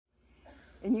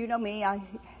And you know me,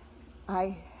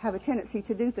 I have a tendency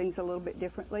to do things a little bit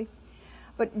differently.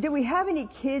 But do we have any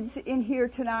kids in here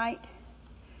tonight?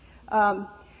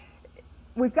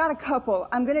 We've got a couple.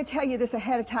 I'm going to tell you this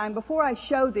ahead of time. Before I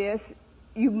show this,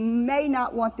 you may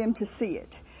not want them to see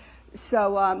it.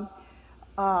 So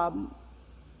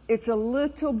it's a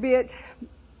little bit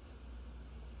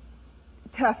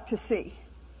tough to see.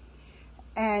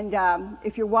 And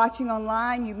if you're watching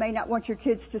online, you may not want your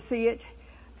kids to see it.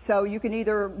 So you can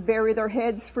either bury their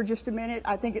heads for just a minute.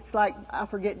 I think it's like, I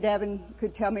forget, Devin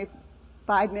could tell me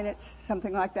 5 minutes,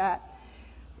 something like that.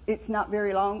 It's not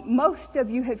very long. Most of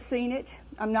you have seen it.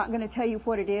 I'm not going to tell you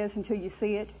what it is until you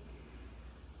see it.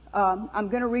 I'm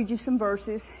going to read you some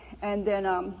verses, and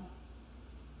then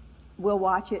we'll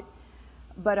watch it.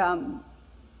 But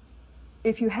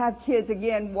if you have kids,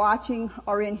 again, watching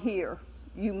or in here,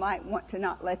 you might want to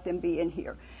not let them be in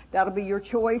here. That'll be your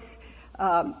choice,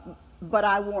 but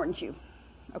I warned you.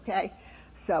 Okay?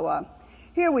 So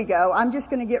here we go. I'm just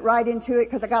going to get right into it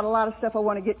because I got a lot of stuff I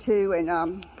want to get to,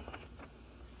 and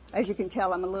as you can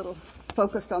tell, I'm a little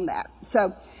focused on that.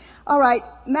 So, all right,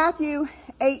 Matthew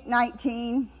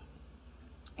 8:19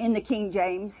 in the King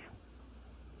James.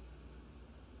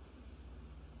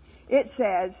 It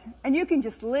says, and you can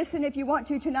just listen if you want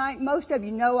to tonight. Most of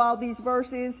you know all these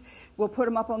verses. We'll put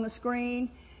them up on the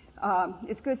screen.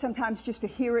 It's good sometimes just to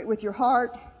hear it with your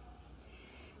heart.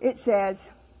 It says,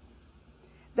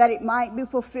 that it might be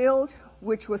fulfilled,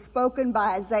 which was spoken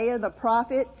by Isaiah the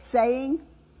prophet, saying,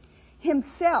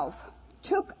 Himself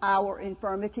took our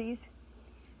infirmities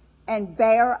and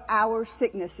bare our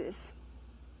sicknesses.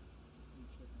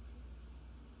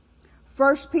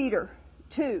 1 Peter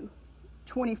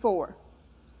 2:24.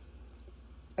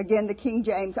 Again, the King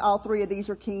James. All three of these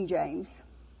are King James.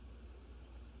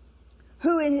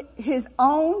 Who in His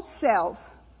own self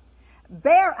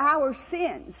bare our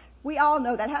sins. We all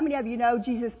know that. How many of you know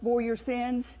Jesus bore your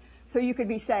sins so you could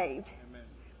be saved? Amen.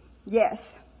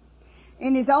 Yes.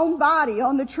 In His own body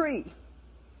on the tree,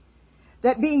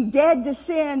 that being dead to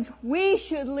sins, we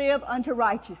should live unto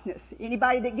righteousness.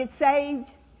 Anybody that gets saved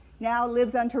now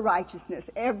lives unto righteousness.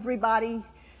 Everybody,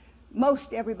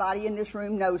 most everybody in this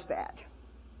room knows that.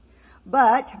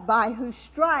 But by whose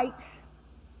stripes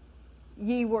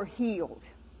ye were healed.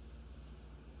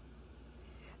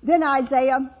 Then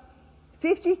Isaiah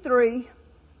 53,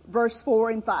 verse 4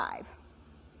 and 5.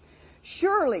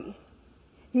 Surely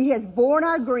He has borne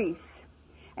our griefs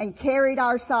and carried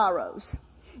our sorrows.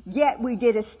 Yet we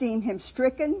did esteem Him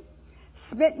stricken,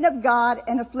 smitten of God,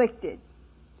 and afflicted.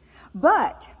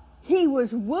 But He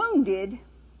was wounded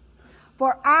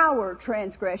for our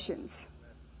transgressions.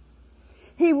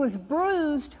 He was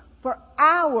bruised for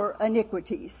our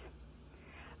iniquities.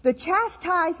 The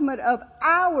chastisement of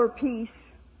our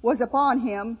peace was upon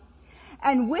Him,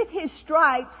 and with His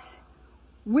stripes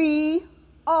we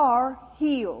are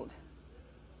healed.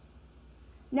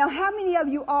 Now, how many of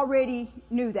you already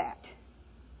knew that?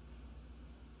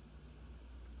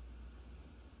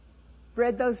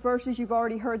 Read those verses, you've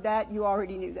already heard that, you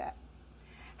already knew that.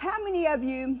 How many of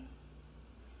you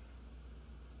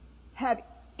have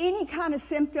any kind of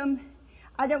symptom?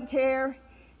 I don't care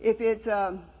if it's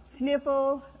a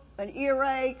sniffle, an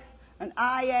earache, an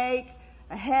eye ache,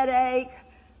 a headache,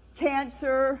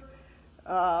 cancer,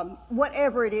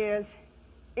 whatever it is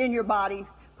in your body.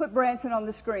 Put Branson on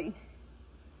the screen.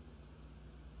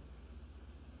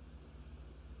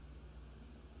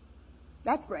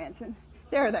 That's Branson.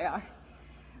 There they are.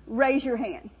 Raise your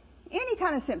hand. Any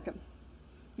kind of symptom.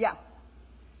 Yeah.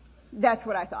 That's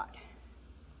what I thought.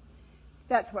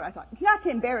 That's what I thought. It's not to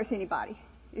embarrass anybody.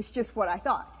 It's just what I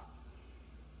thought.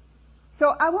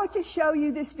 So I want to show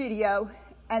you this video,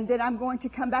 and then I'm going to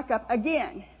come back up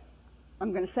again.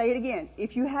 I'm going to say it again.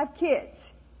 If you have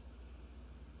kids,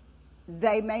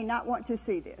 they may not want to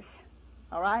see this.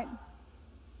 All right?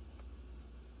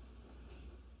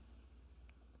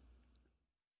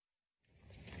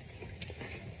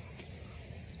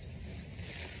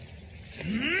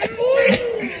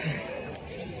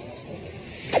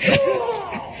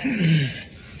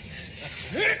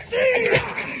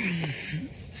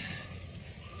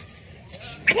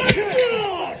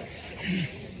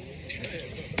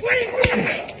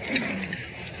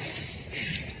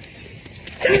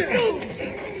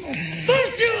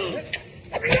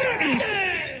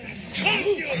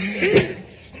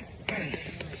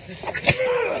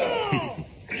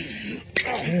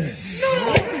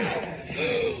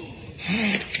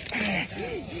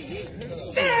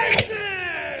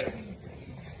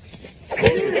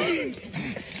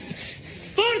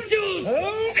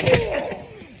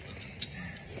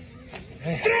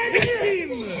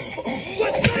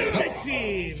 What time is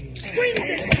it?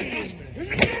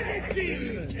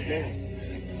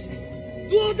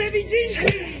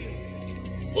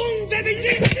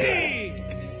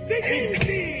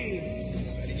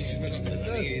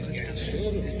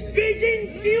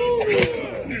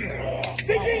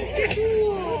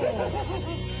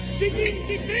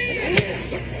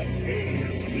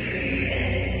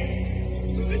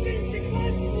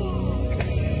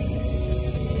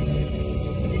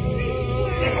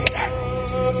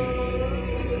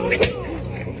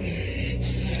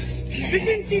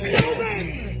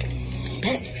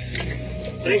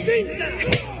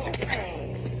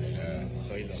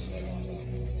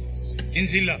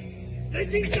 انزل له.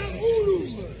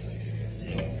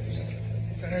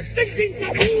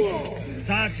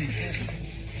 ساعتي.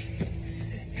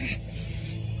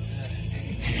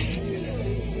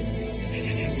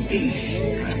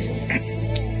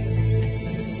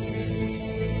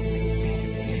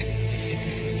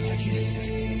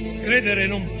 Credere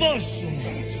non posso.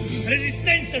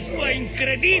 Resistenza sua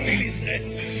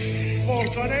incredibile.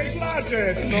 Forza nel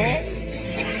flaggetto.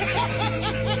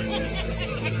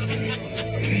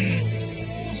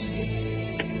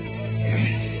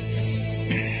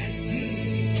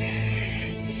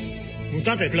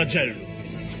 Mutate il flagello.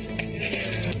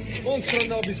 Monstro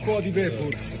nobis quo di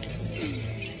bepur.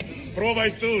 Prova e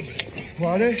stud.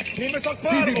 Quale? Dimmi so Tibi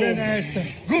parlo. bene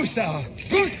esse. Gusta!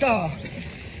 Gusta!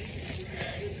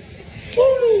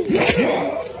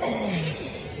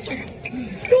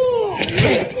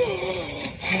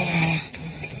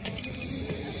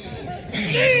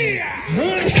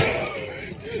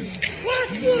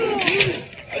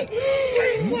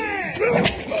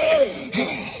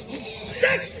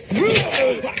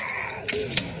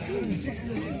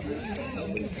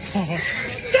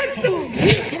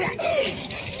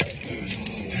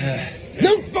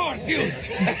 Non Fortius!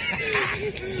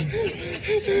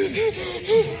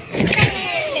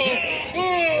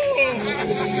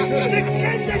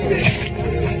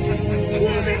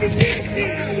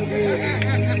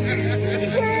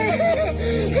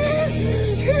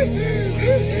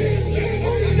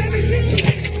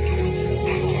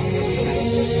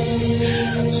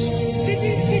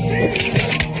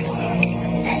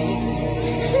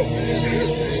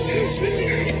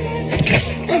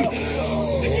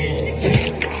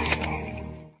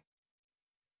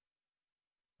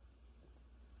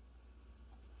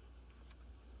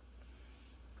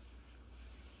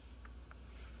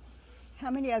 How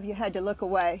many of you had to look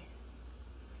away?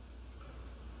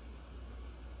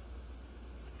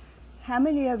 How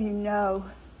many of you know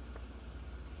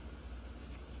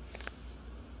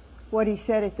what he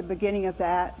said at the beginning of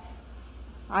that?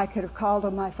 I could have called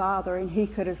on my Father and he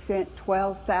could have sent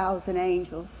 12,000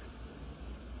 angels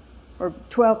or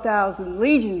 12,000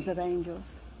 legions of angels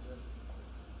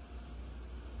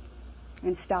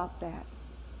and stopped that.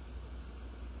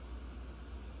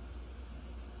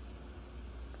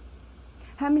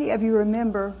 How many of you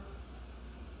remember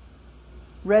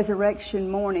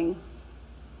resurrection morning?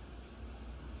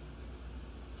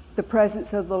 The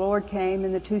presence of the Lord came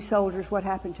and the two soldiers, what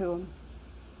happened to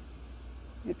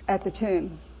them? At the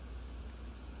tomb.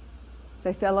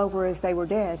 They fell over as they were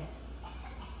dead.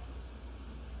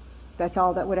 That's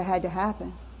all that would have had to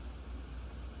happen.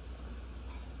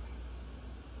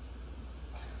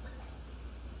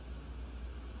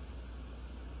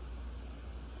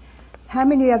 How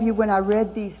many of you, when I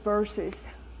read these verses,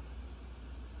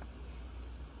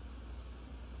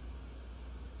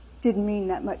 didn't mean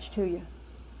that much to you?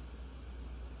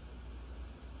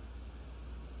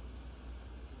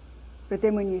 But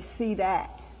then when you see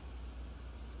that,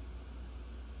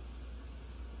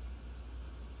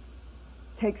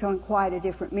 it takes on quite a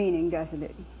different meaning, doesn't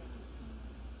it?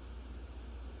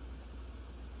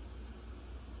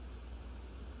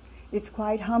 It's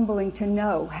quite humbling to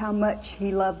know how much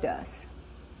He loved us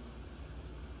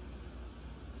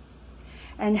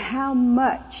and how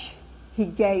much He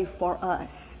gave for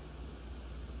us.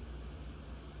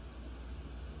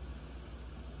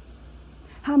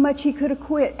 How much He could have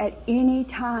quit at any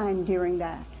time during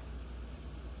that.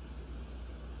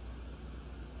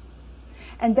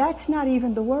 And that's not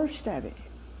even the worst of it.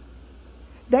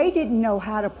 They didn't know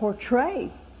how to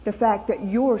portray the fact that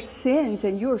your sins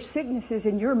and your sicknesses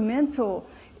and your mental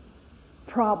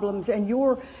problems and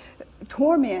your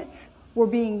torments were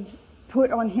being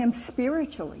put on Him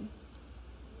spiritually.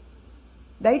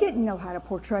 They didn't know how to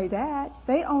portray that.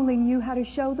 They only knew how to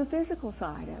show the physical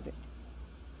side of it.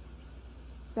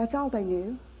 That's all they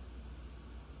knew.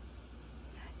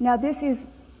 Now this is,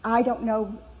 I don't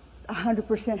know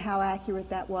 100% how accurate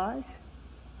that was.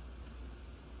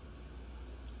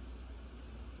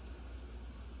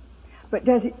 But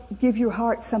does it give your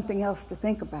heart something else to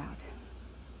think about?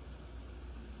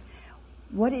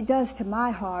 What it does to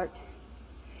my heart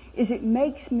is it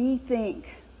makes me think,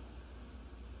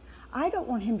 I don't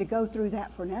want him to go through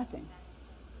that for nothing.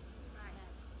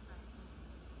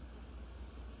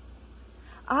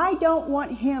 I don't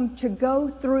want him to go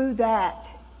through that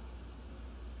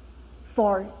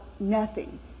for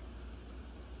nothing.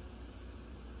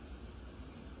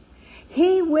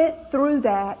 He went through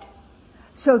that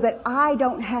so that I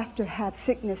don't have to have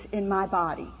sickness in my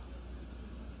body.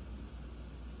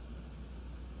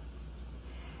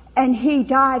 And he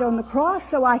died on the cross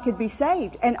so I could be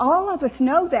saved. And all of us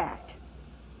know that.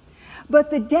 But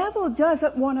the devil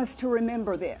doesn't want us to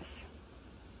remember this.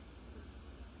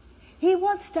 He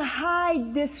wants to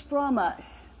hide this from us.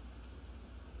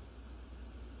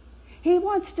 He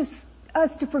wants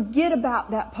us to forget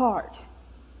about that part.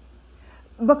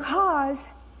 Because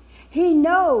he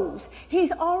knows,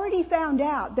 he's already found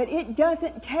out that it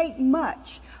doesn't take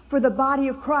much for the body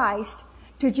of Christ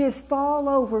to just fall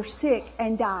over sick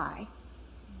and die.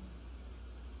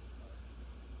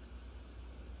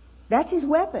 That's his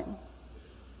weapon.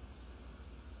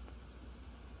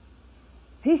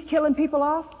 He's killing people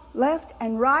off left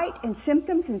and right, and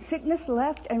symptoms and sickness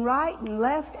left and right and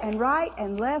left and right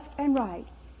and left and right.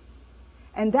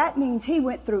 And that means he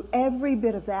went through every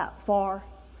bit of that for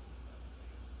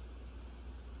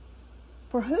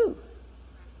who?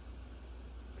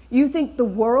 You think the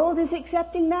world is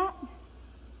accepting that?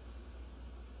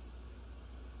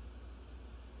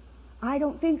 I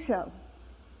don't think so.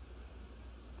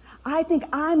 I think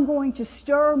I'm going to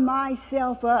stir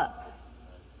myself up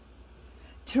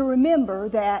to remember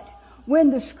that when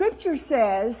the scripture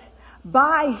says,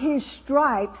 by his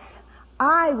stripes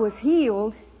I was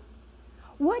healed,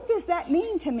 what does that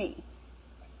mean to me?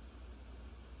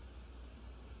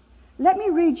 Let me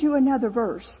read you another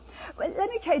verse. Let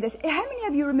me tell you this. How many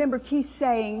of you remember Keith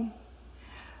saying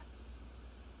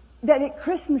that at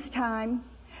Christmas time,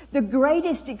 the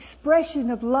greatest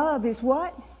expression of love is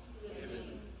what?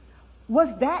 Was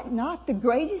that not the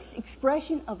greatest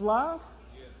expression of love?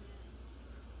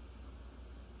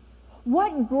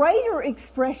 What greater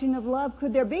expression of love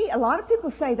could there be? A lot of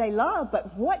people say they love,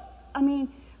 but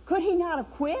could he not have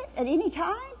quit at any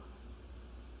time?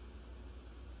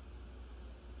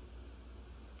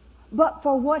 But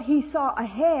for what he saw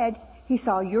ahead, he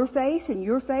saw your face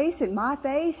and my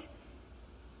face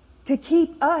to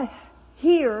keep us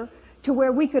here to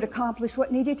where we could accomplish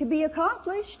what needed to be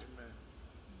accomplished. Amen.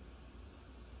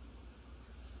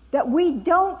 That we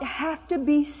don't have to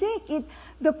be sick.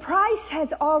 The price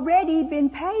has already been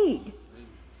paid.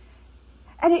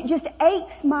 And it just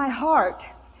aches my heart.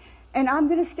 And I'm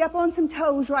going to step on some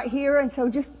toes right here. And so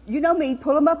just, you know me,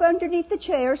 pull them up underneath the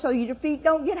chair so your feet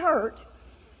don't get hurt.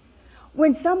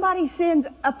 When somebody sends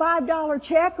a $5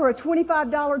 check or a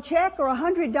 $25 check or a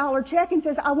 $100 check and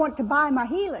says, I want to buy my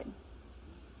healing.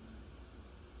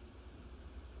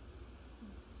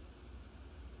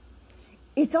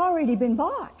 It's already been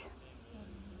bought.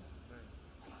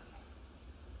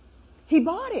 He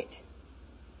bought it.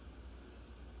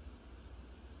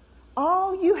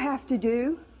 All you have to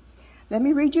do, let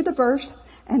me read you the verse,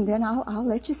 and then I'll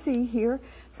let you see here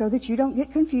so that you don't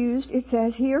get confused. It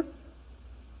says here,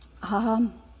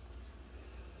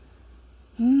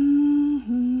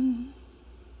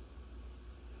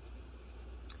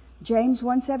 James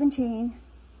 1:17,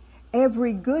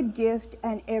 every good gift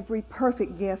and every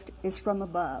perfect gift is from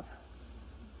above.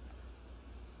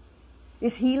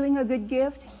 Is healing a good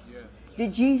gift? Yes.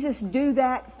 Did Jesus do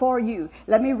that for you?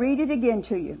 Let me read it again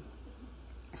to you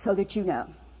so that you know.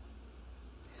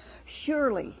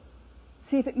 Surely,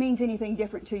 see if it means anything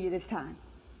different to you this time.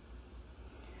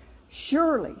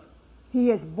 Surely, he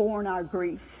has borne our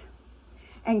griefs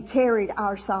and carried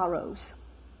our sorrows.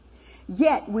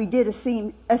 Yet we did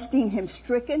esteem him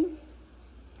stricken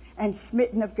and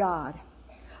smitten of God,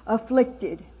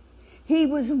 afflicted. He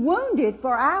was wounded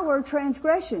for our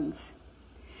transgressions.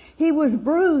 He was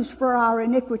bruised for our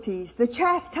iniquities. The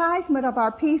chastisement of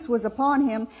our peace was upon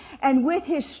him, and with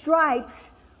his stripes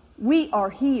we are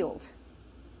healed.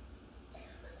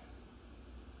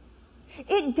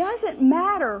 It doesn't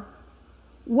matter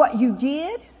what you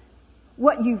did,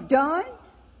 what you've done,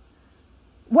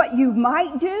 what you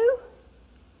might do.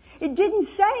 It didn't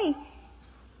say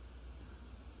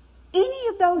any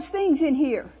of those things in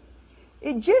here.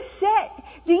 It just said,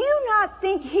 do you not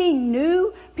think he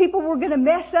knew people were going to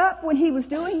mess up when he was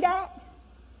doing that?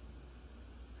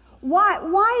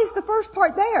 Why is the first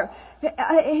part there?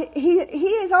 He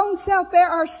his own self bare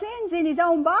our sins in his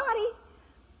own body.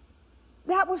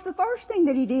 That was the first thing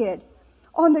that he did.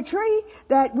 on the tree,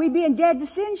 that we being dead to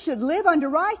sin should live unto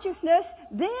righteousness,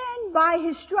 then by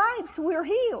His stripes we're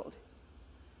healed.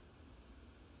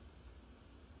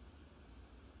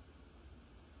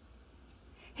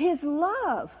 His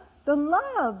love, the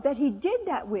love that He did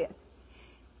that with.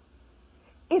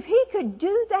 If He could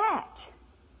do that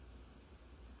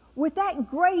with that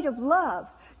grade of love,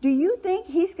 do you think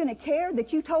He's going to care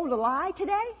that you told a lie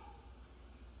today?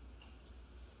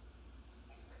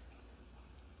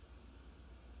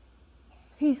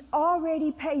 He's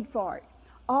already paid for it.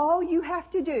 All you have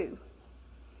to do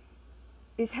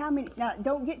is how many... Now,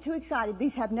 don't get too excited.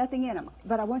 These have nothing in them.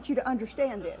 But I want you to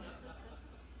understand this.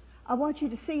 I want you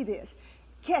to see this.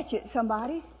 Catch it,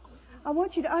 somebody. I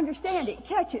want you to understand it.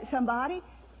 Catch it, somebody.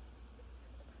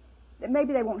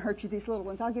 Maybe they won't hurt you, these little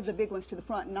ones. I'll give the big ones to the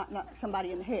front and not knock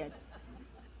somebody in the head.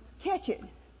 Catch it.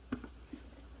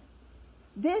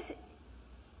 This...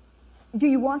 Do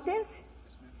you want this?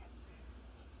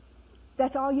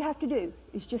 That's all you have to do.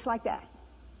 It's just like that.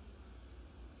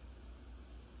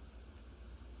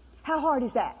 How hard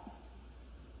is that?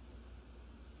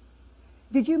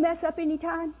 Did you mess up any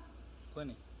time?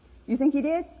 Plenty. You think you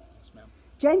did? Yes, ma'am.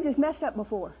 James has messed up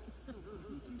before.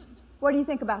 What do you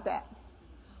think about that?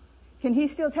 Can he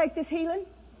still take this healing?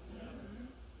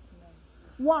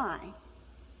 Why?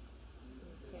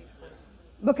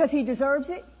 Because he deserves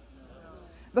it?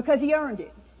 Because he earned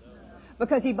it?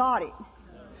 Because he bought it?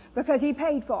 Because he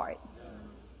paid for it?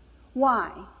 Why?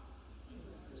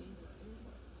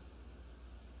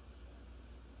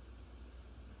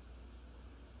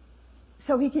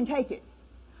 So he can take it.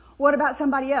 What about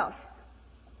somebody else?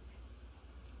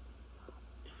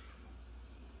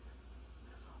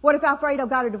 What if Alfredo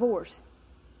got a divorce?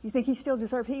 You think he still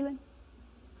deserves healing?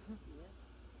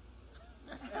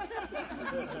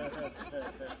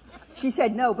 She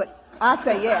said no, but I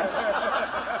say yes.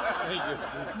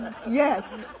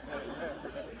 Yes.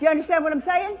 Do you understand what I'm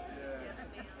saying?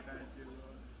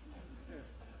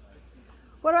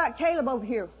 What about Caleb over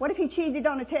here? What if he cheated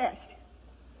on a test?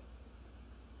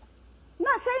 I'm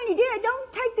not saying he did.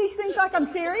 Don't take these things like I'm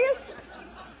serious.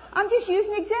 I'm just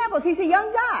using examples. He's a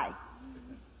young guy.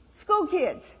 School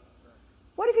kids.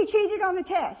 What if he cheated on a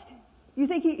test? You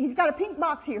think he's got a pink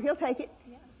box here. He'll take it.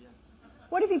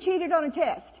 What if he cheated on a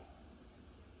test?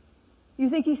 You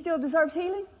think he still deserves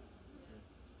healing?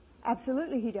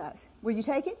 Absolutely he does. Will you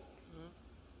take it?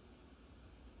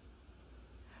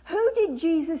 Who did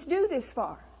Jesus do this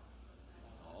for?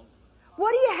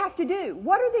 What do you have to do?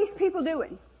 What are these people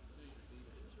doing?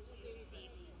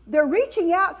 They're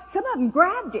reaching out. Some of them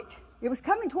grabbed it. It was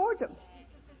coming towards them.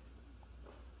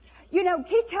 You know,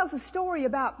 Keith tells a story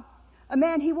about a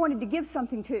man he wanted to give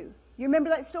something to. You remember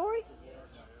that story?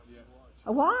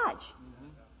 A watch.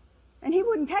 And he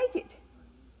wouldn't take it.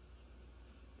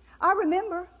 I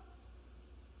remember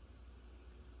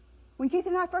when Keith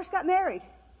and I first got married.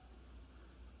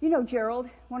 You know Gerald,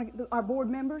 one of our board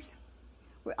members.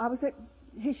 I was at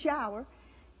his shower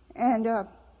and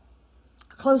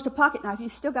closed a pocket knife. You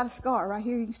still got a scar right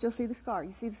here. You can still see the scar.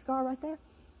 You see the scar right there?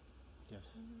 Yes.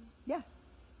 Yeah.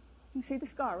 You can see the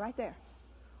scar right there.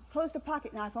 Closed a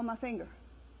pocket knife on my finger.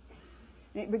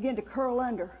 And it began to curl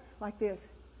under like this.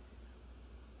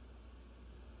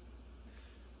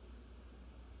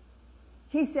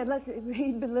 He said,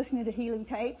 he'd been listening to healing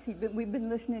tapes. We've been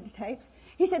listening to tapes.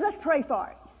 He said, let's pray for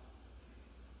it.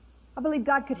 I believe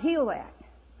God could heal that.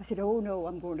 I said, oh no,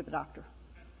 I'm going to the doctor.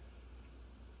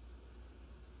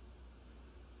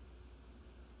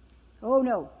 Oh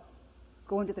no,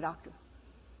 going to the doctor.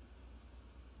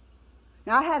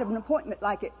 Now I had an appointment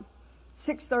like at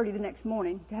 6:30 the next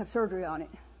morning to have surgery on it.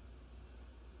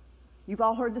 You've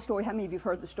all heard the story. How many of you have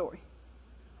heard the story?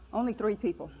 Only 3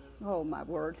 people. Oh my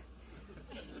word.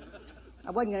 I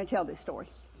wasn't going to tell this story.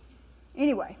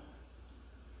 Anyway,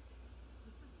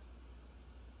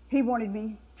 he wanted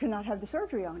me to not have the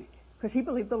surgery on it because he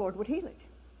believed the Lord would heal it.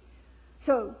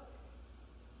 So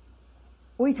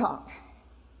we talked.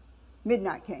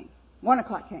 Midnight came. 1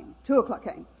 o'clock came. 2 o'clock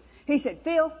came. He said,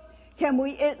 Phil, can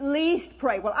we at least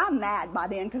pray? Well, I'm mad by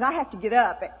then because I have to get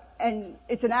up and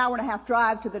it's an hour and a half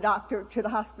drive to the doctor, to the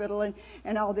hospital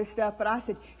and all this stuff. But I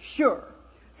said, sure.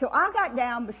 So I got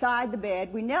down beside the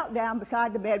bed. We knelt down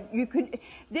beside the bed.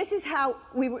 This is how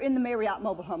we were in the Marriott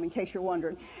mobile home, in case you're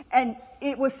wondering. And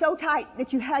it was so tight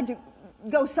that you had to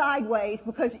go sideways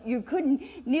because you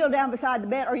couldn't kneel down beside the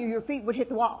bed or your feet would hit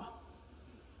the wall.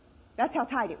 That's how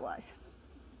tight it was.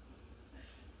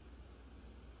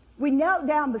 We knelt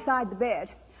down beside the bed.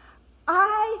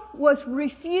 I was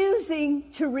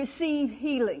refusing to receive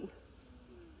healing.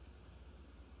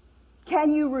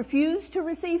 Can you refuse to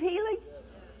receive healing?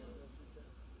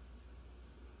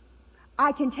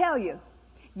 I can tell you,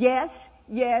 yes,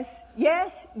 yes,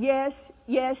 yes, yes,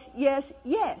 yes, yes,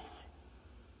 yes.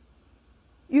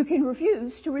 You can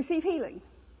refuse to receive healing.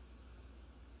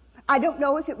 I don't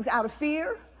know if it was out of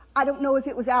fear. I don't know if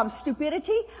it was out of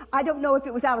stupidity. I don't know if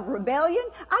it was out of rebellion.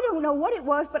 I don't know what it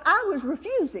was, but I was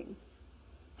refusing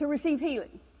to receive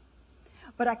healing.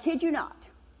 But I kid you not.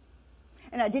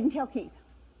 And I didn't tell Keith.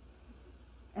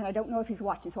 And I don't know if he's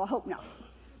watching, so I hope not.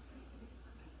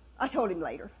 I told him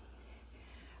later.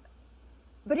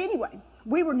 But anyway,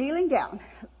 we were kneeling down.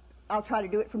 I'll try to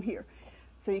do it from here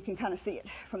so you can kind of see it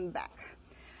from the back.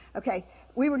 Okay,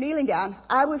 we were kneeling down.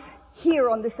 I was here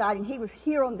on this side and he was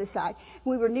here on this side.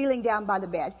 We were kneeling down by the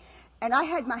bed. And I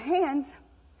had my hands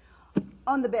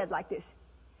on the bed like this.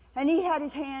 And he had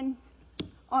his hand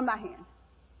on my hand.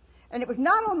 And it was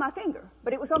not on my finger,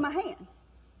 but it was on my hand.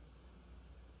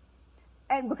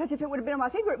 And because if it would have been on my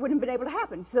finger, it wouldn't have been able to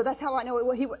happen. So that's how I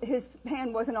know his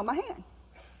hand wasn't on my hand,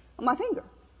 on my finger.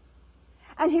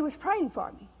 And he was praying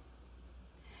for me.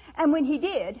 And when he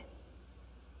did,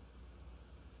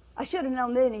 I should have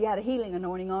known then he had a healing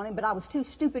anointing on him, but I was too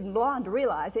stupid and blonde to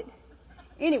realize it.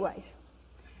 Anyways,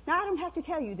 now I don't have to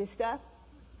tell you this stuff.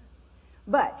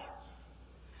 But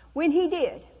when he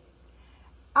did,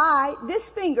 this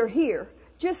finger here,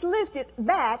 just lifted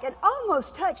back and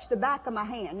almost touched the back of my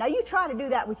hand. Now you try to do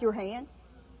that with your hand.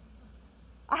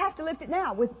 I have to lift it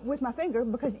now with my finger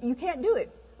because you can't do it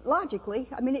logically.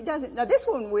 I mean, it doesn't. Now this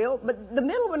one will, but the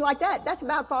middle one like that, that's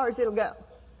about as far as it'll go.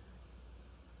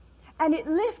 And it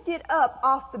lifted up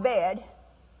off the bed.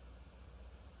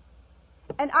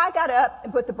 And I got up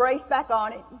and put the brace back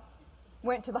on it,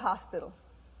 went to the hospital.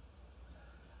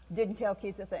 Didn't tell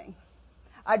Keith a thing.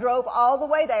 I drove all the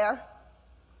way there.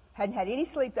 Hadn't had any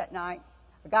sleep that night.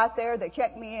 I got there, they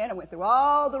checked me in, I went through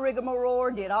all the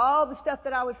rigmarole, did all the stuff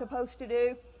that I was supposed to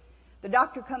do. The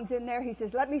doctor comes in there, he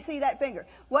says, let me see that finger.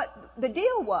 What the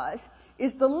deal was,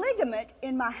 is the ligament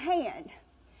in my hand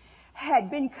had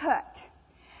been cut.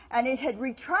 And it had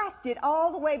retracted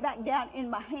all the way back down in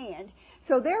my hand.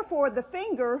 So therefore, the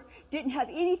finger didn't have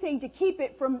anything to keep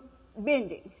it from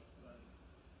bending.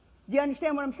 Do you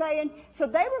understand what I'm saying? So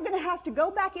they were going to have to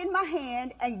go back in my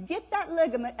hand and get that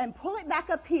ligament and pull it back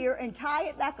up here and tie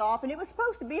it back off. And it was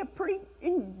supposed to be a pretty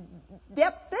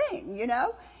in-depth thing, you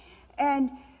know.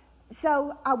 And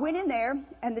so I went in there,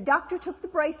 and the doctor took the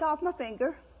brace off my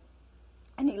finger.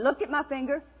 And he looked at my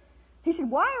finger. He said,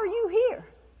 why are you here?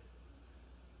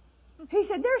 He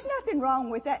said, there's nothing wrong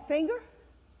with that finger.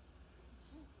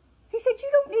 He said,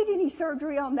 you don't need any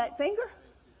surgery on that finger.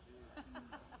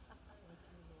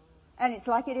 And it's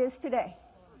like it is today.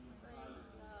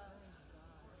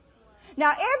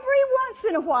 Now, every once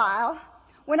in a while,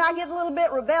 when I get a little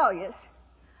bit rebellious,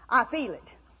 I feel it.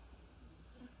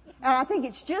 And I think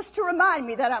it's just to remind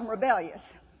me that I'm rebellious.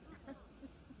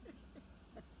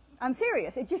 I'm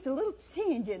serious. It's just a little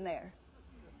tinge in there.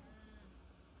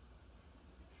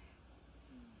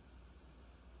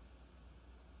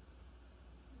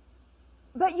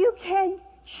 But you can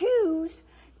choose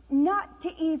not to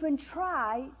even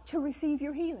try to receive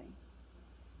your healing.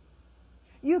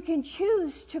 You can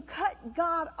choose to cut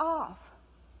God off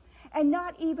and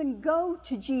not even go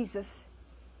to Jesus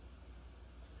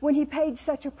when He paid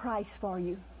such a price for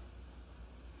you.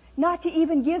 Not to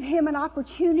even give Him an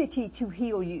opportunity to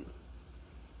heal you.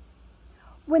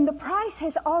 When the price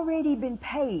has already been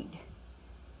paid.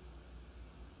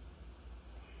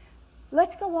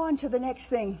 Let's go on to the next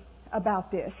thing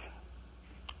about this.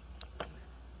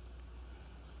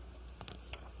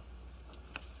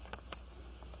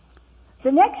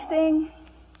 The next thing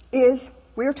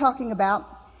we're talking about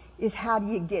is how do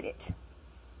you get it?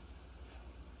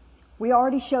 We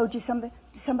already showed you something.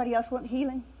 Does somebody else want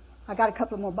healing? I got a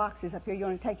couple more boxes up here. You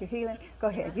want to take your healing? Go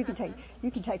ahead. You can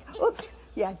take. Oops.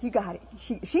 Yeah, you got it.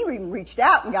 She even reached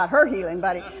out and got her healing,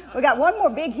 buddy. We got one more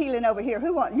big healing over here.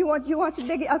 You want your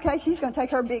big? Okay, she's going to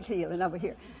take her big healing over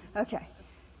here. Okay.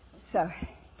 So,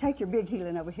 take your big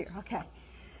healing over here. Okay.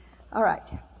 All right.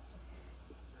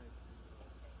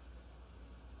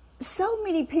 So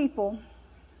many people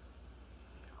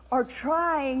are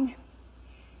trying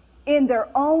in their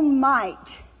own might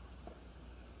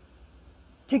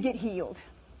to get healed.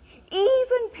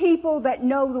 Even people that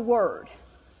know the Word.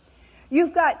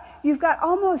 You've got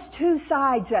almost two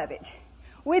sides of it.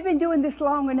 We've been doing this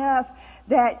long enough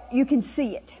that you can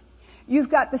see it. You've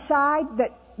got the side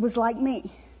that was like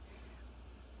me.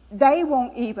 They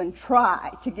won't even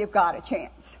try to give God a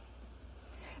chance.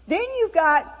 Then you've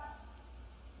got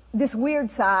this weird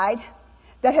side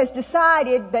that has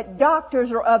decided that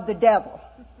doctors are of the devil.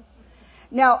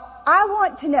 Now, I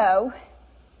want to know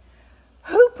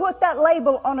who put that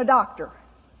label on a doctor.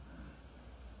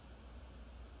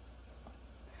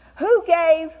 Who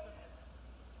gave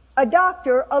a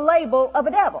doctor a label of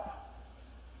a devil?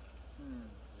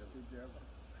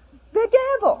 The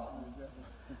devil.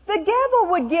 The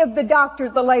devil would give the doctor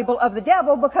the label of the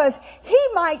devil because he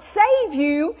might save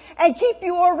you and keep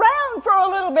you around for a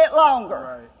little bit longer.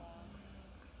 Right.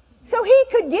 So he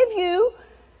could give you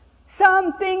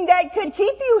something that could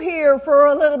keep you here for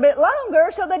a little bit longer,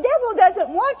 so the devil doesn't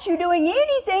want you doing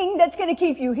anything that's going to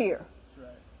keep you here. That's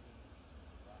right.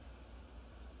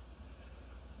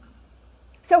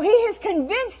 So he has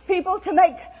convinced people to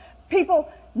make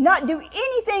people not do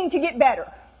anything to get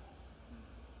better.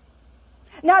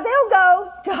 Now they'll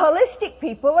go to holistic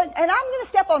people, and I'm going to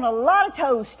step on a lot of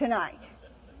toes tonight.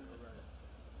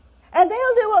 And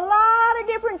they'll do a lot of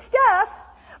different stuff,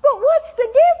 but what's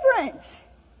the difference?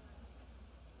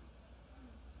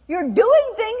 You're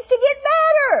doing things to get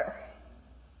better.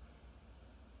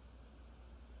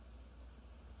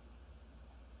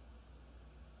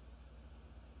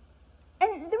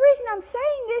 And the reason I'm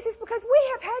saying this is because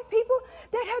we have had people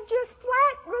that have just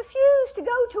flat refused to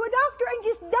go to a doctor and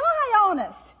just die on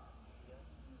us.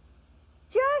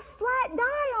 Just flat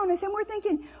die on us. And we're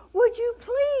thinking, would you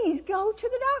please go to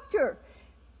the doctor?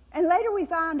 And later we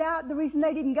found out the reason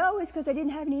they didn't go is because they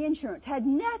didn't have any insurance. Had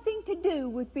nothing to do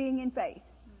with being in faith.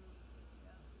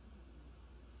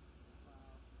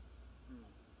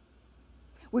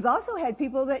 We've also had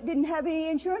people that didn't have any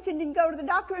insurance and didn't go to the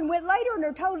doctor and went later and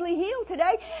are totally healed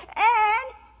today.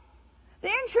 And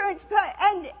the insurance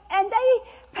and they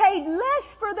paid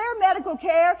less for their medical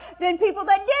care than people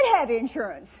that did have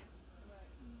insurance.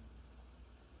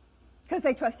 Because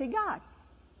they trusted God.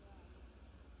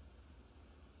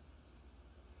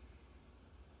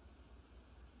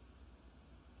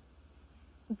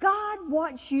 God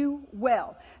wants you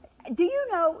well. Do you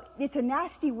know it's a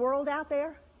nasty world out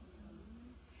there?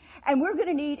 And we're going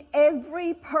to need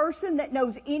every person that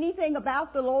knows anything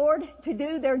about the Lord to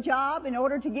do their job in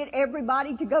order to get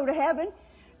everybody to go to heaven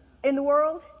in the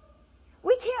world.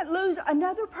 We can't lose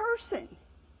another person.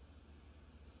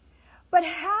 But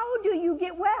how do you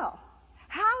get well?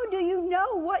 How do you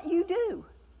know what you do?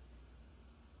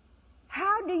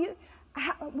 What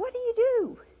do you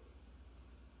do?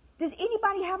 Does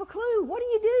anybody have a clue? What do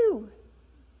you do?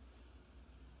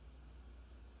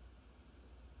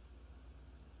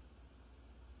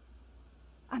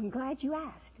 I'm glad you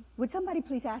asked. Would somebody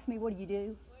please ask me, what do you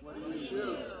do? What do you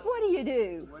do? What do you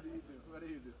do? What do you do? What do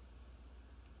you do?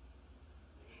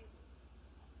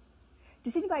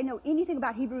 Does anybody know anything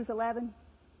about Hebrews 11?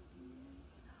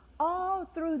 All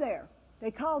through there,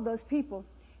 they called those people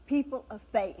people of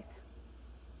faith.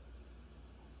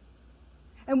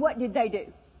 And what did they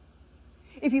do?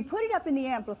 If you put it up in the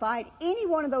Amplified, any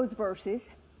one of those verses,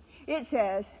 it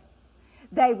says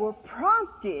they were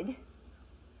prompted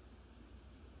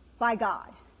by God.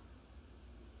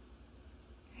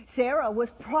 Sarah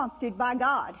was prompted by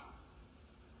God.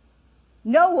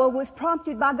 Noah was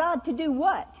prompted by God to do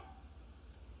what?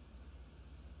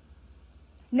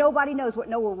 Nobody knows what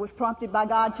Noah was prompted by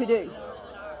God to do.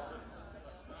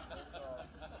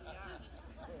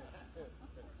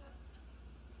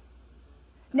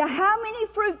 Now, how many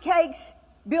fruitcakes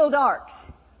build arks?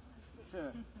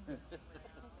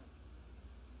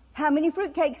 How many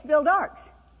fruitcakes build arks?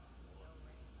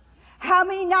 How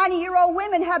many 90-year-old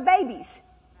women have babies?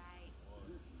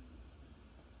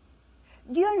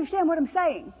 Do you understand what I'm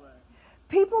saying?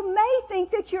 People may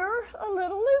think that you're a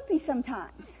little loopy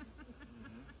sometimes.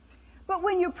 But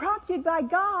when you're prompted by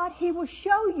God, He will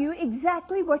show you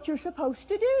exactly what you're supposed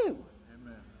to do.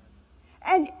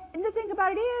 Amen. And the thing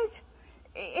about it is,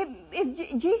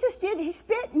 if Jesus did, He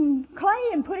spit in clay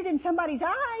and put it in somebody's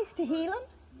eyes to heal them.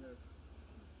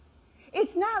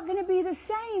 It's not going to be the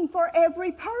same for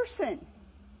every person.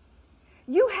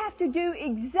 You have to do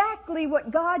exactly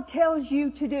what God tells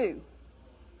you to do.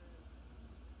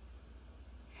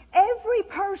 Every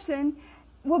person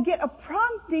will get a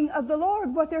prompting of the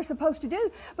Lord what they're supposed to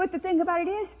do. But the thing about it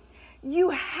is, you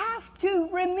have to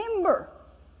remember.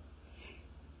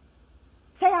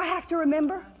 Say, I have to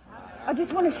remember. I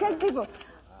just want to shake people.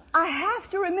 I have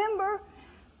to remember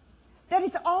that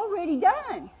it's already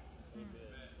done.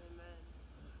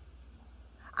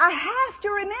 I have to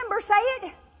remember, say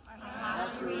it. I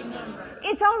have to remember.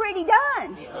 It's already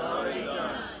done. It's already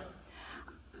done.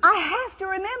 I have to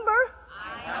remember.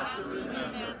 I have to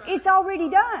remember. It's already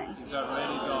done. It's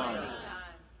already done.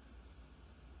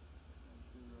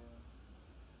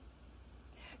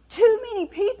 Too many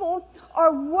people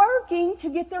are working to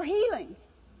get their healing.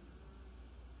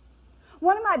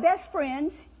 One of my best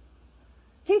friends,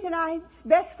 Keith and I's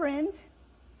best friends,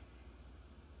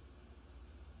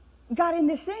 got in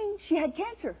this thing. She had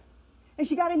cancer. And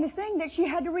she got in this thing that she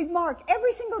had to read Mark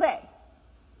every single day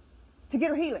to get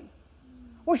her healing.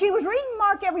 Well, she was reading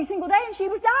Mark every single day and she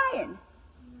was dying.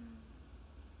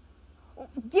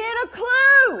 Get a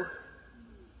clue.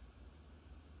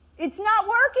 It's not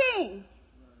working.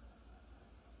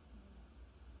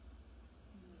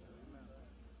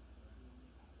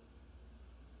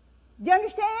 Do you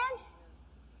understand?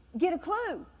 Get a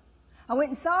clue. I went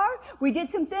and saw her. We did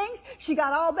some things. She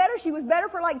got all better. She was better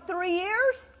for like 3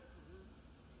 years.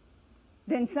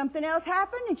 Then something else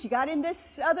happened and she got in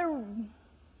this other, and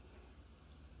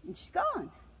she's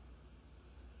gone.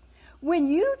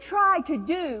 When you try to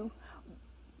do,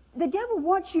 the devil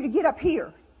wants you to get up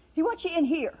here. He wants you in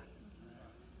here.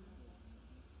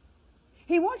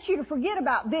 He wants you to forget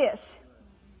about this.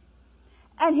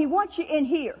 And he wants you in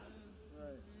here.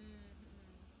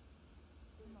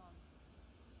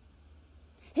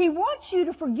 He wants you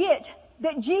to forget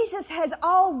that Jesus has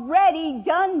already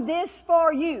done this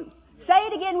for you. Say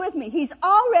it again with me. He's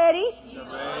already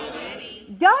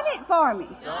done it for me.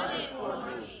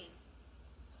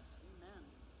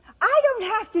 I don't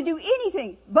have to do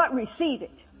anything but receive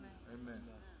it. Amen.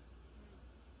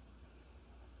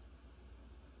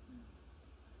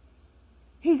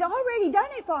 He's already done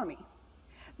it for me.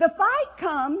 The fight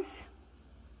comes,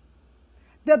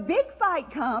 the big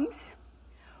fight comes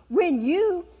when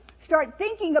you start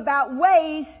thinking about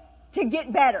ways to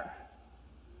get better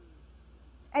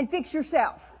and fix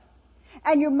yourself.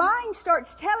 And your mind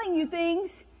starts telling you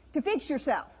things to fix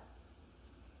yourself.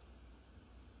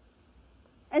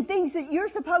 And things that you're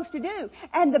supposed to do.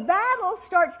 And the battle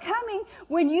starts coming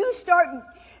when you start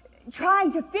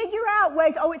trying to figure out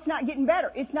ways, oh, it's not getting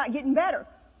better. It's not getting better.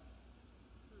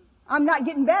 I'm not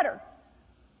getting better.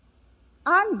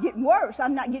 I'm getting worse.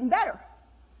 I'm not getting better.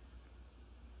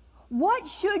 What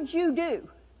should you do?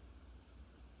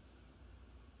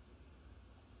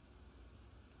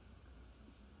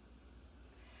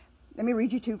 Let me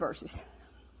read you 2 verses.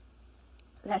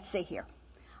 Let's see here.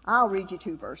 I'll read you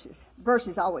 2 verses.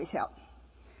 Verses always help.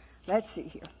 Let's see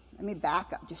here. Let me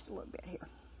back up just a little bit here.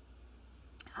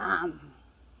 I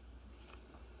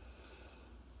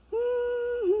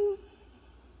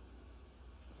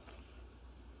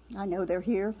know they're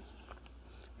here.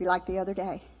 Be like the other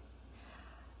day.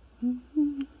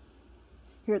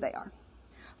 Here they are.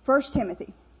 1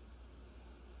 Timothy.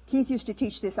 Keith used to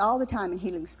teach this all the time in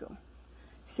healing school.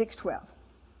 6:12.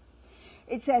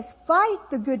 It says, fight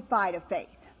the good fight of faith.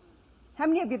 How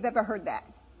many of you have ever heard that?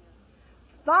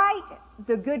 Fight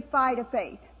the good fight of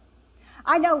faith.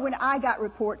 I know when I got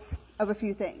reports of a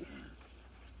few things,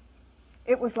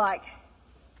 it was like,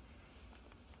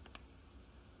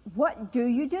 what do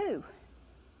you do?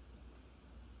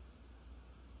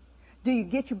 Do you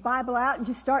get your Bible out and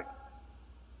just start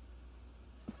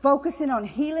focusing on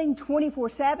healing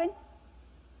 24/7?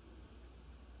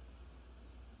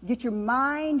 Get your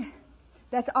mind,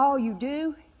 that's all you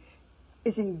do,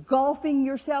 is engulfing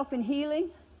yourself in healing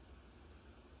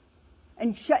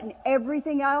and shutting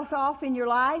everything else off in your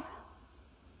life?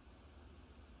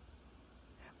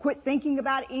 Quit thinking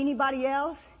about anybody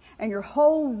else, and your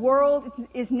whole world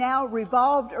is now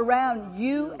revolved around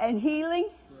you and healing?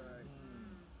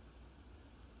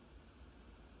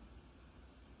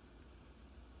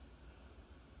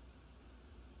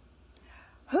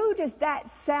 Who does that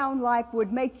sound like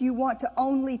would make you want to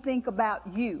only think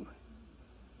about you?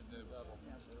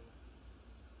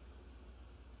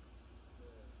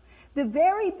 The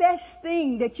very best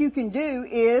thing that you can do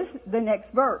is the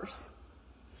next verse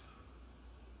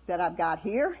that I've got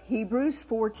here, Hebrews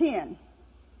 4:10.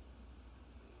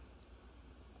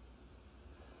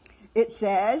 It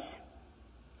says,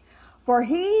 for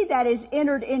he that is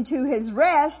entered into his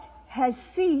rest has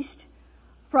ceased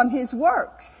from his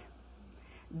works.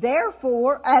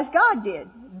 Therefore, as God did,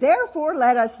 therefore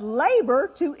let us labor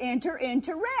to enter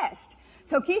into rest.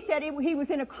 So Keith said he was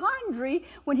in a quandary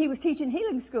when he was teaching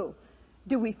healing school.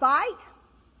 Do we fight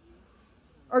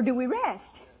or do we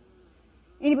rest?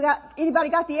 Anybody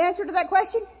got the answer to that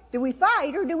question? Do we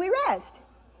fight or do we rest?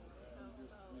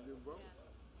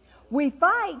 We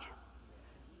fight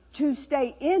to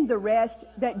stay in the rest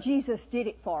that Jesus did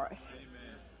it for us.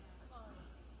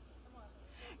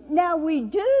 Now we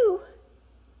do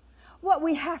what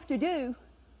we have to do.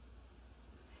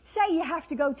 Say you have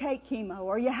to go take chemo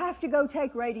or you have to go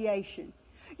take radiation.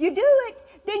 You do it,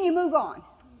 then you move on.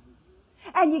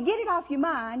 And you get it off your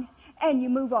mind and you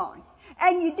move on.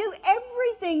 And you do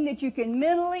everything that you can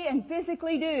mentally and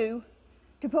physically do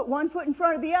to put one foot in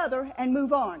front of the other and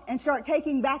move on and start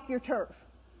taking back your turf.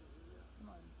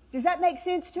 Does that make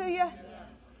sense to you?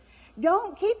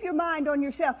 Don't keep your mind on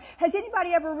yourself. Has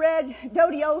anybody ever read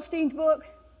Dodie Osteen's book?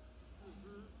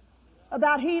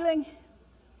 about healing.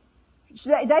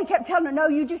 They kept telling her, no,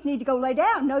 you just need to go lay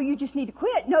down. No, you just need to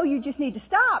quit. No, you just need to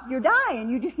stop. You're dying.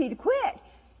 You just need to quit.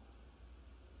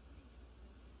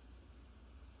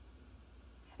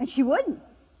 And she wouldn't.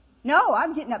 No,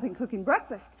 I'm getting up and cooking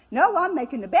breakfast. No, I'm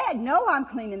making the bed. No, I'm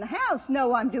cleaning the house.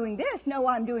 No, I'm doing this. No,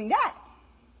 I'm doing that.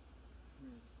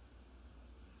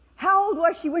 How old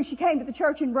was she when she came to the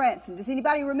church in Branson? Does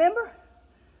anybody remember?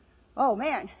 Oh,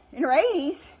 man, in her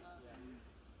 80s.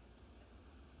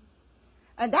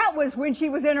 And that was when she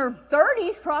was in her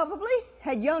 30s probably,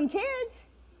 had young kids.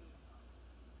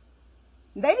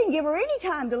 They didn't give her any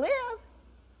time to live.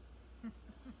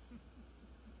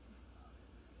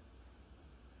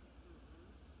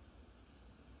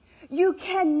 You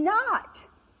cannot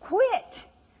quit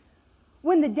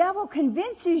when the devil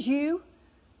convinces you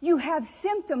you have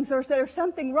symptoms or there's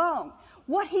something wrong.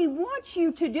 What he wants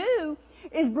you to do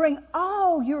is bring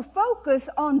all your focus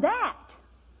on that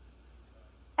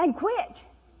and quit.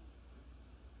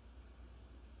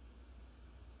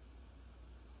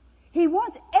 He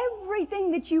wants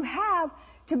everything that you have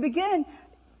to begin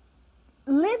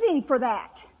living for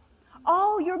that.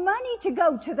 All your money to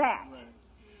go to that.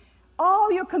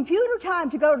 All your computer time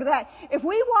to go to that. If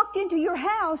we walked into your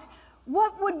house,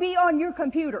 what would be on your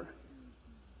computer?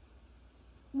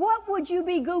 What would you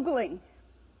be Googling?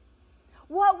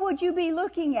 What would you be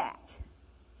looking at?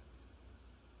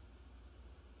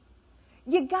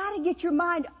 You got to get your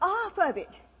mind off of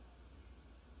it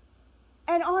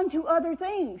and onto other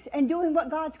things and doing what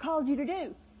God's called you to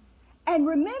do. And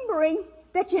remembering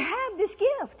that you have this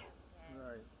gift.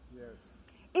 Right, yes.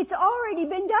 It's already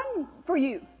been done for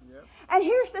you. Yep. And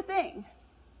here's the thing.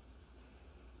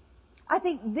 I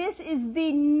think this is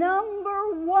the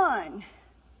number one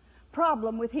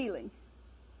problem with healing.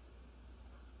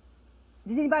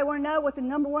 Does anybody want to know what the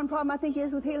number one problem I think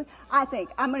is with healing? I'm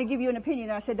going to give you an opinion.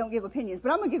 I said don't give opinions,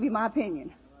 but I'm going to give you my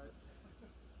opinion.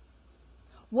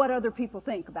 What other people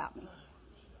think about me.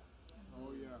 Oh,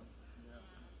 yeah.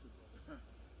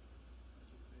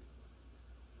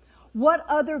 What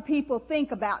other people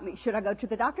think about me. Should I go to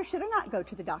the doctor? Should I not go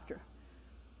to the doctor?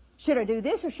 Should I do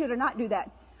this or should I not do that?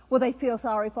 Will they feel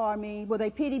sorry for me? Will they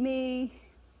pity me?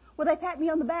 Will they pat me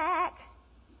on the back?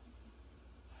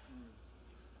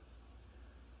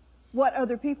 What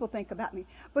other people think about me.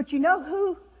 But you know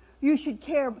who you should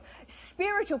care about?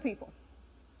 Spiritual people.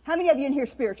 How many of you in here are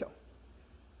spiritual?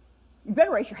 You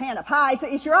better raise your hand up high.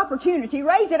 It's your opportunity.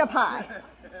 Raise it up high.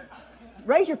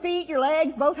 Raise your feet, your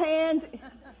legs, both hands.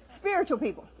 Spiritual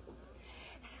people.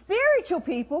 Spiritual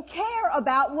people care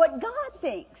about what God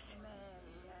thinks.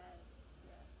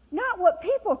 Not what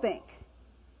people think.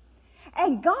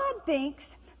 And God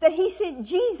thinks that He sent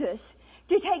Jesus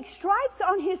to take stripes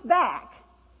on His back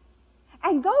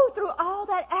and go through all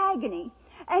that agony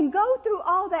and go through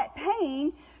all that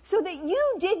pain so that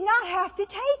you did not have to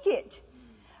take it.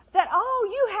 That all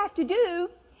you have to do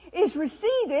is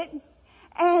receive it.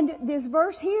 And this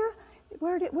verse here,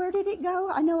 where did it go?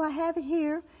 I know I have it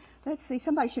here. Let's see.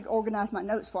 Somebody should organize my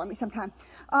notes for me sometime.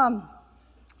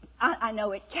 I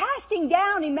know it. Casting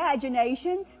down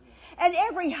imaginations and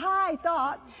every high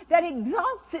thought that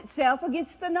exalts itself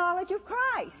against the knowledge of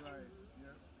Christ. Right.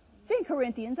 Yep. It's in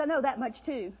Corinthians. I know that much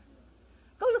too.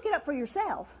 Go look it up for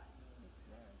yourself.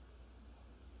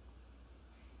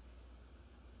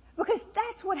 Because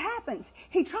that's what happens.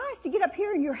 He tries to get up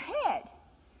here in your head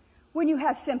when you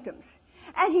have symptoms.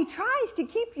 And he tries to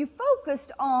keep you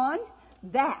focused on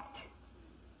that.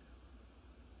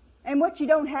 And what you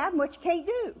don't have and what you can't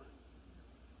do.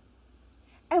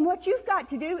 And what you've got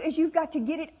to do is you've got to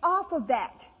get it off of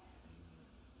that.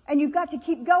 And you've got to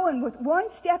keep going with one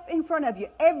step in front of you.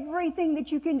 Everything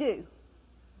that you can do.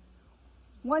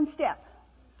 One step.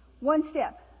 One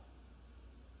step.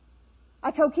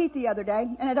 I told Keith the other day,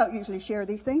 and I don't usually share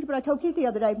these things, but I told Keith the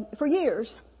other day, for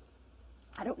years,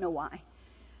 I don't know why,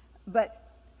 but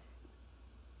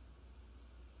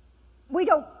we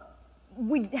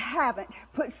haven't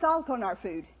put salt on our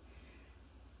food.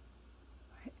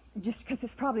 Just because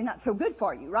it's probably not so good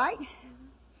for you, right?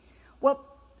 Well,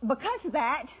 because of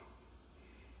that,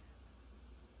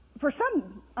 for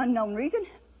some unknown reason,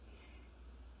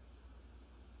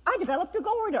 I developed a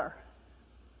goiter.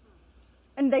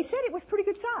 And they said it was pretty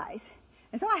good size.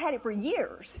 And so I had it for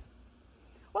years.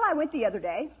 Well, I went the other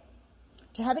day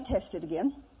to have it tested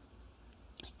again.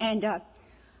 And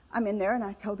I'm in there and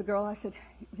I told the girl, I said,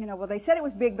 well, they said it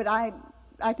was big, but I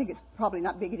think it's probably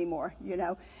not big anymore,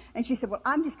 And she said, well,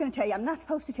 I'm just going to tell you. I'm not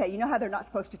supposed to tell you. You know how they're not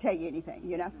supposed to tell you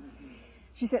anything,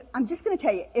 She said, I'm just going to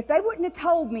tell you. If they wouldn't have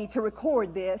told me to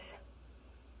record this,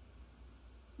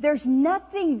 there's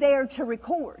nothing there to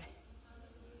record.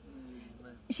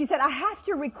 she said, I have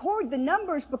to record the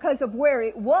numbers because of where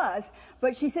it was,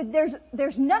 but she said,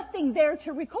 there's nothing there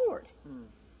to record.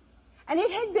 And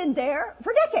it had been there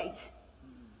for decades.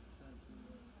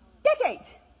 Decades.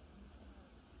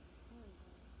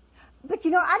 But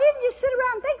you know, I didn't just sit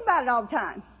around and think about it all the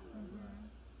time.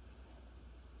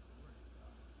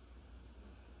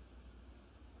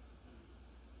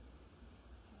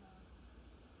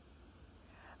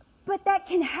 But that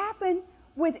can happen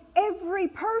with every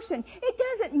person. It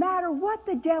doesn't matter what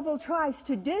the devil tries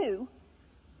to do.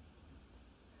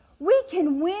 We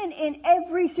can win in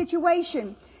every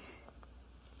situation.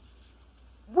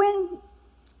 When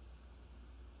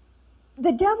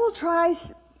the devil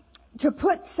tries to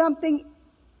put something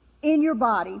in your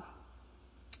body,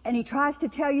 and he tries to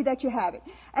tell you that you have it,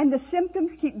 and the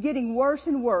symptoms keep getting worse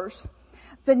and worse,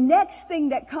 the next thing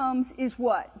that comes is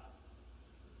what?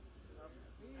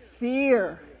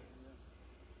 Fear.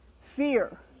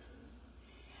 Fear.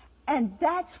 And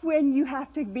that's when you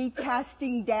have to be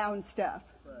casting down stuff.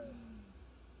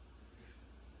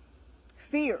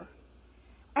 Fear.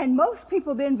 And most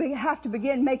people then have to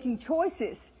begin making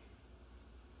choices.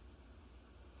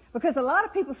 Because a lot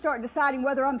of people start deciding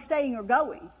whether I'm staying or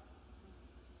going.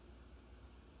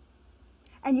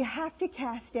 And you have to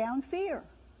cast down fear.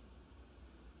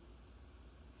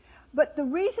 But the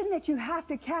reason that you have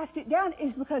to cast it down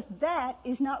is because that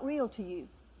is not real to you.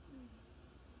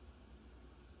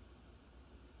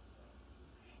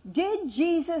 Did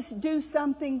Jesus do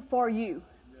something for you?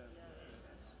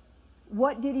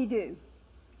 What did he do?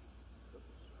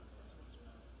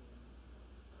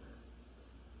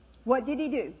 What did he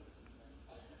do?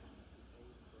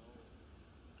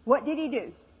 What did he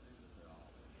do?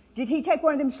 Did he take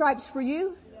one of them stripes for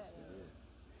you?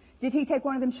 Did he take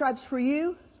one of them stripes for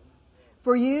you?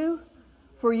 For you?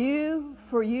 For you?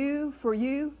 For you? For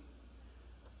you?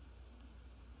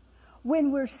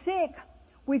 When we're sick,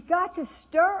 we've got to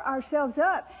stir ourselves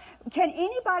up. Can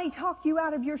anybody talk you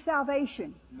out of your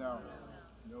salvation? No.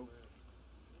 Nope.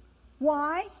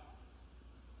 Why?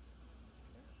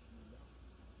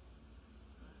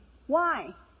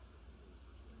 Why?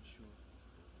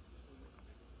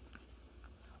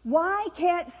 Why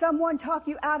can't someone talk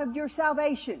you out of your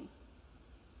salvation?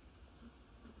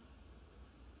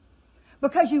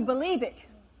 Because you believe it.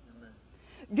 Amen.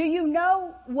 Do you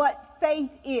know what faith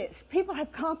is? People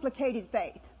have complicated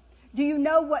faith. Do you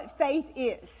know what faith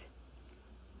is?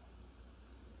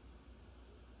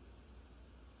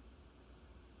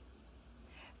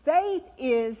 Faith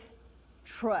is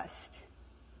trust.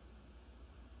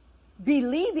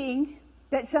 Believing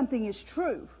that something is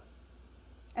true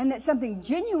and that something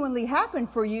genuinely happened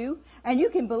for you and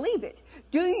you can believe it.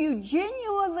 Do you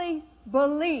genuinely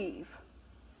believe?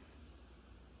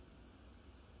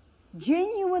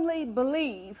 Genuinely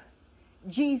believe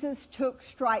Jesus took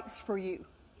stripes for you?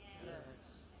 Yes.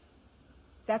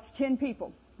 That's 10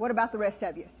 people. What about the rest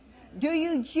of you? Do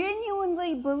you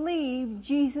genuinely believe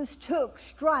Jesus took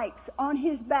stripes on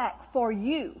his back for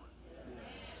you? Yes.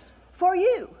 For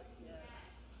you. Yes.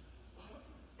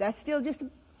 That's still just a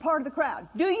part of the crowd.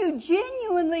 Do you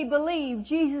genuinely believe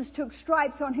Jesus took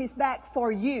stripes on his back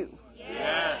for you?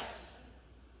 Yes.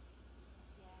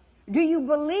 Do you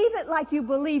believe it like you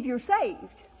believe you're saved?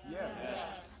 Yes.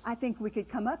 I think we could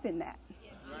come up in that.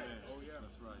 Right. Oh yeah,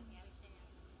 that's right.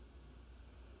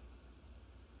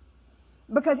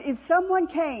 Because if someone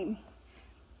came,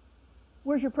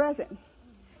 where's your present?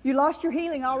 You lost your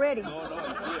healing already. No,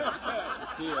 it's here.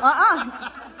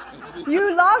 It's here.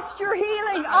 You lost your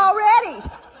healing already.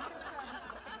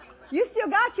 You still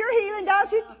got your healing,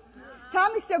 don't you?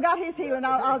 Tommy still got his healing.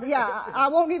 I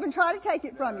won't even try to take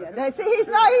it from you. See, he's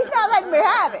not letting me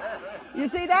have it. You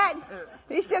see that?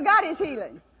 He still got his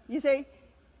healing. You see?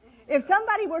 If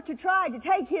somebody were to try to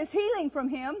take his healing from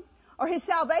him or his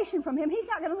salvation from him, he's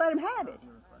not going to let him have it.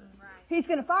 He's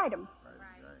going to fight him.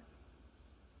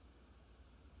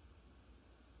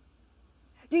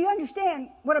 Do you understand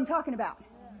what I'm talking about?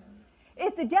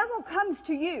 If the devil comes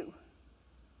to you,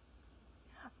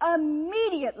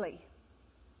 immediately,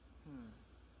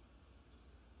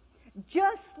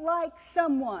 just like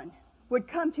someone would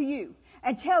come to you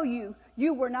and tell you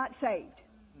you were not saved.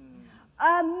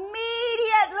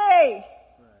 Immediately,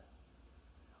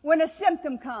 when a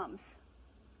symptom comes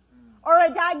or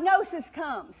a diagnosis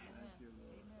comes,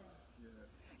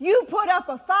 you put up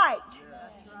a fight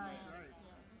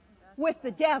with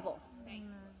the devil.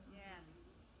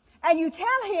 And you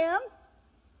tell him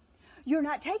you're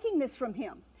not taking this from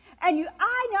him. And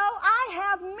I know I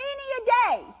have many a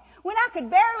day when I could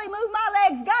barely move my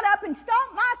legs, got up and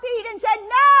stomped my feet and said,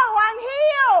 "No, I'm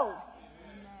healed."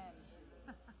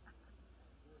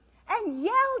 and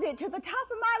yelled it to the top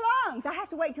of my lungs. I have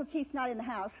to wait till Keith's not in the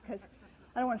house because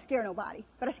I don't want to scare nobody.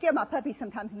 But I scare my puppies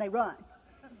sometimes and they run.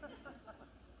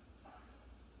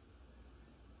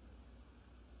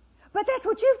 But that's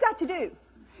what you've got to do.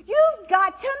 You've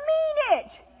got to mean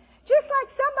it. Just like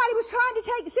somebody was trying to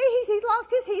take, he's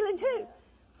lost his healing too.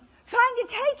 Trying to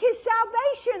take his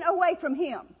salvation away from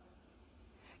him.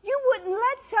 You wouldn't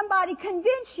let somebody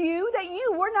convince you that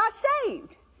you were not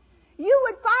saved. You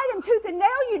would fight them tooth and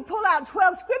nail. You'd pull out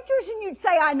 12 scriptures and you'd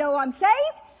say, I know I'm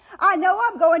saved. I know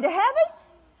I'm going to heaven.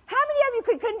 How many of you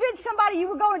could convince somebody you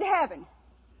were going to heaven?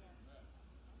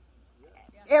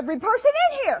 Every person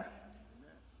in here.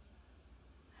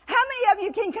 How many of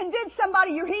you can convince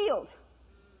somebody you're healed?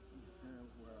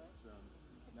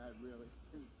 Not really.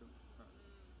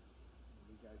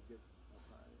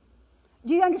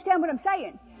 Do you understand what I'm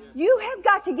saying? You have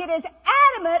got to get as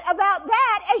adamant about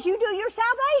that as you do your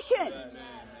salvation.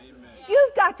 Amen.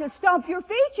 You've got to stomp your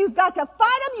feet. You've got to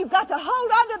fight them. You've got to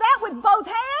hold on to that with both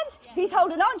hands. He's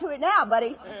holding on to it now,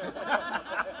 buddy.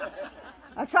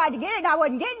 I tried to get it and I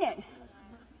wasn't getting it.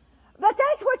 But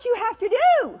that's what you have to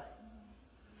do.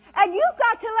 And you've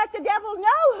got to let the devil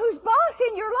know who's boss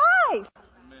in your life.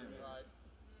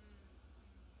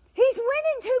 He's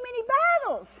winning too many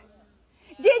battles.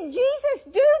 Did Jesus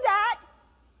do that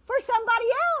for somebody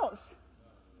else?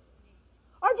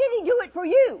 Or did he do it for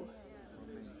you?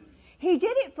 He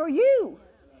did it for you.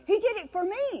 He did it for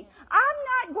me.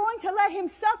 I'm not going to let him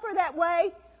suffer that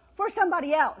way for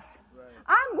somebody else.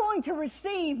 I'm going to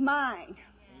receive mine.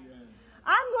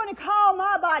 I'm going to call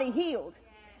my body healed.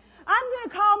 I'm going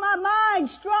to call my mind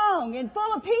strong and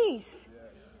full of peace.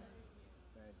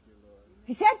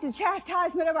 He said the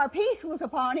chastisement of our peace was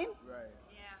upon him.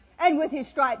 And with his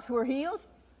stripes we're healed.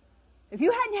 If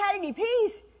you hadn't had any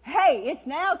peace, hey, it's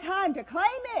now time to claim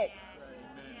it.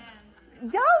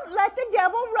 Don't let the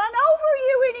devil run over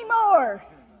you anymore.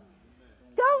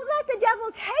 Don't let the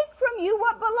devil take from you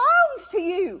what belongs to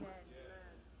you.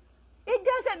 It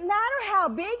doesn't matter how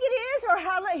big it is or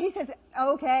how little. He says,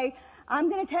 okay, I'm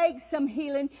going to take some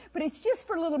healing, but it's just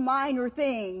for little minor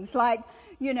things like,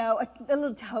 you know, a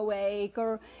little toe ache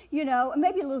or, you know,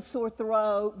 maybe a little sore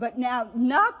throat. But now,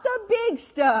 not the big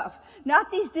stuff.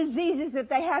 Not these diseases that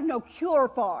they have no cure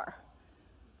for.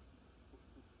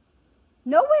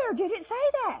 Nowhere did it say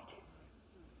that.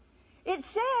 It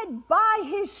said, by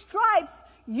his stripes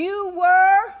you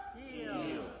were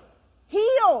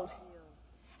healed.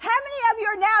 How many of you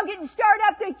are now getting stirred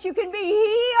up that you can be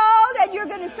healed and you're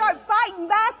going to start fighting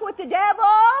back with the devil?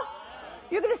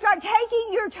 You're going to start taking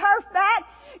your turf back.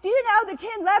 Do you know the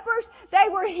 10 lepers? They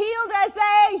were healed as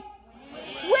they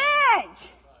went.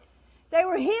 They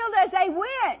were healed as they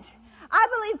went. I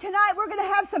believe tonight we're going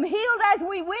to have some healed as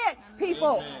we went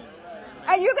people.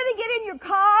 And you're going to get in your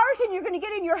cars and you're going to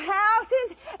get in your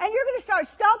houses and you're going to start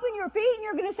stomping your feet and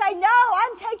you're going to say, no,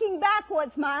 I'm taking back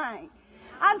what's mine.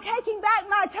 I'm taking back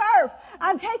my turf.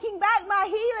 I'm taking back my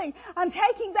healing. I'm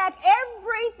taking back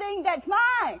everything that's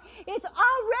mine. It's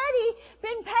already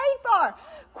been paid for.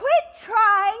 Quit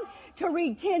trying to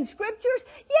read 10 scriptures.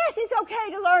 Yes, it's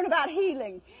okay to learn about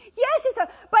healing. Yes,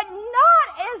 but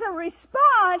not as a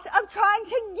response of trying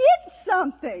to get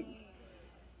something.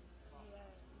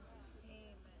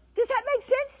 Does that make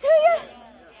sense to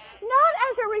you? Not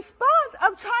as a response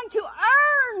of trying to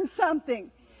earn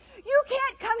something. You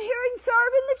can't come here and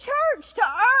serve in the church to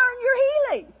earn your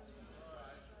healing.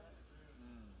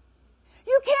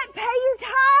 You can't pay your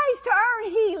tithes to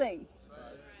earn healing.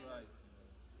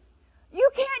 You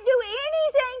can't do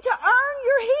anything to earn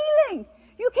your healing.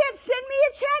 You can't send me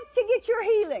a check to get your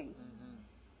healing.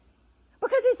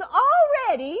 Because it's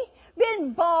already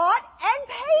been bought and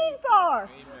paid for.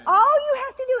 All you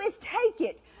have to do is take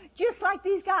it. Just like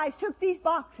these guys took these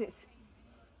boxes.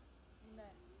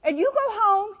 And you go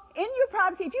home in your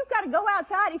privacy. If you've got to go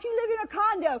outside, if you live in a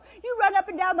condo, you run up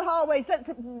and down the hallways. Let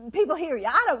people hear you.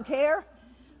 I don't care.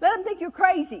 Let them think you're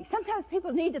crazy. Sometimes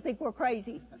people need to think we're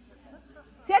crazy.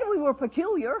 Said we were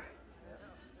peculiar.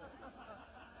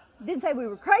 Didn't say we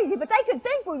were crazy, but they could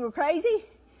think we were crazy.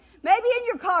 Maybe in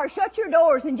your car, shut your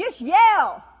doors and just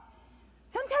yell.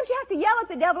 Sometimes you have to yell at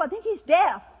the devil. I think he's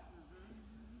deaf.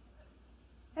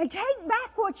 And take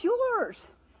back what's yours.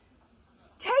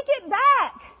 Take it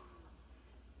back.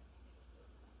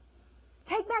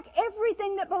 Take back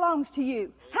everything that belongs to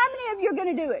you. How many of you are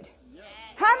going to do it?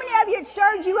 How many of you it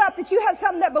stirred you up that you have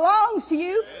something that belongs to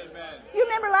you? You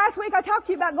remember last week I talked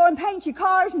to you about going paint your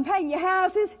cars and paint your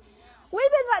houses?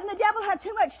 We've been letting the devil have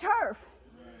too much turf.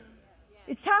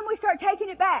 It's time we start taking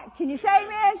it back. Can you say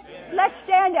amen? Let's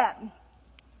stand up.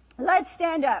 Let's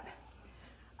stand up.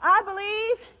 I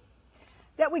believe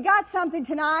that we got something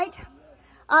tonight.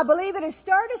 I believe it has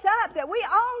stirred us up that we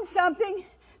own something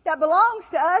that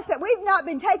belongs to us that we've not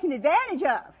been taking advantage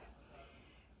of.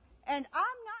 And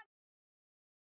I'm